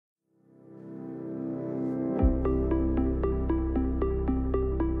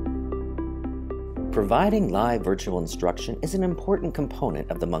Providing live virtual instruction is an important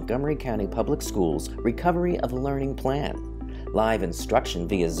component of the Montgomery County Public Schools Recovery of Learning Plan. Live instruction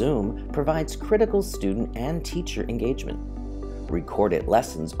via Zoom provides critical student and teacher engagement. Recorded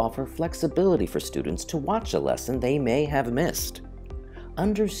lessons offer flexibility for students to watch a lesson they may have missed.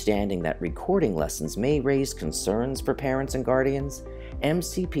 Understanding that recording lessons may raise concerns for parents and guardians,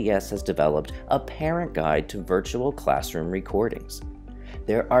 MCPS has developed a parent guide to virtual classroom recordings.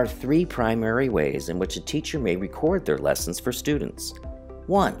 There are 3 primary ways in which a teacher may record their lessons for students.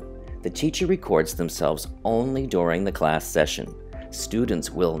 1. The teacher records themselves only during the class session. Students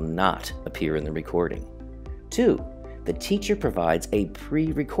will not appear in the recording. 2. The teacher provides a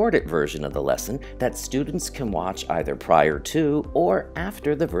pre-recorded version of the lesson that students can watch either prior to or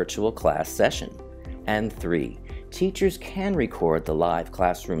after the virtual class session. And 3. Teachers can record the live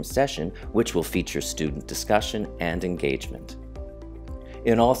classroom session, which will feature student discussion and engagement.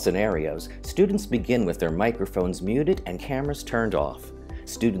 In all scenarios, students begin with their microphones muted and cameras turned off.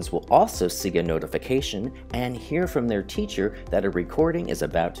 Students will also see a notification and hear from their teacher that a recording is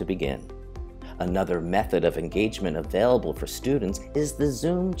about to begin. Another method of engagement available for students is the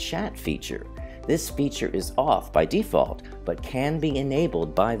Zoom chat feature. This feature is off by default, but can be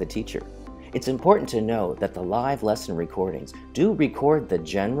enabled by the teacher. It's important to note that the live lesson recordings do record the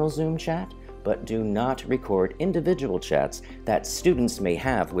general Zoom chat, but do not record individual chats that students may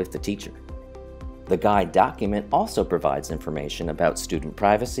have with the teacher. The guide document also provides information about student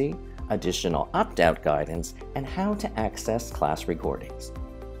privacy, additional opt-out guidance, and how to access class recordings.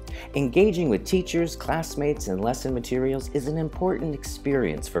 Engaging with teachers, classmates, and lesson materials is an important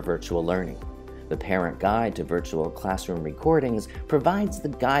experience for virtual learning. The Parent Guide to Virtual Classroom Recordings provides the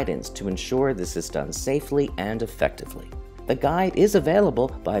guidance to ensure this is done safely and effectively. The guide is available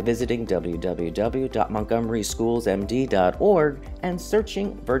by visiting www.montgomeryschoolsmd.org and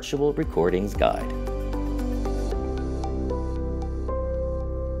searching Virtual Recordings Guide.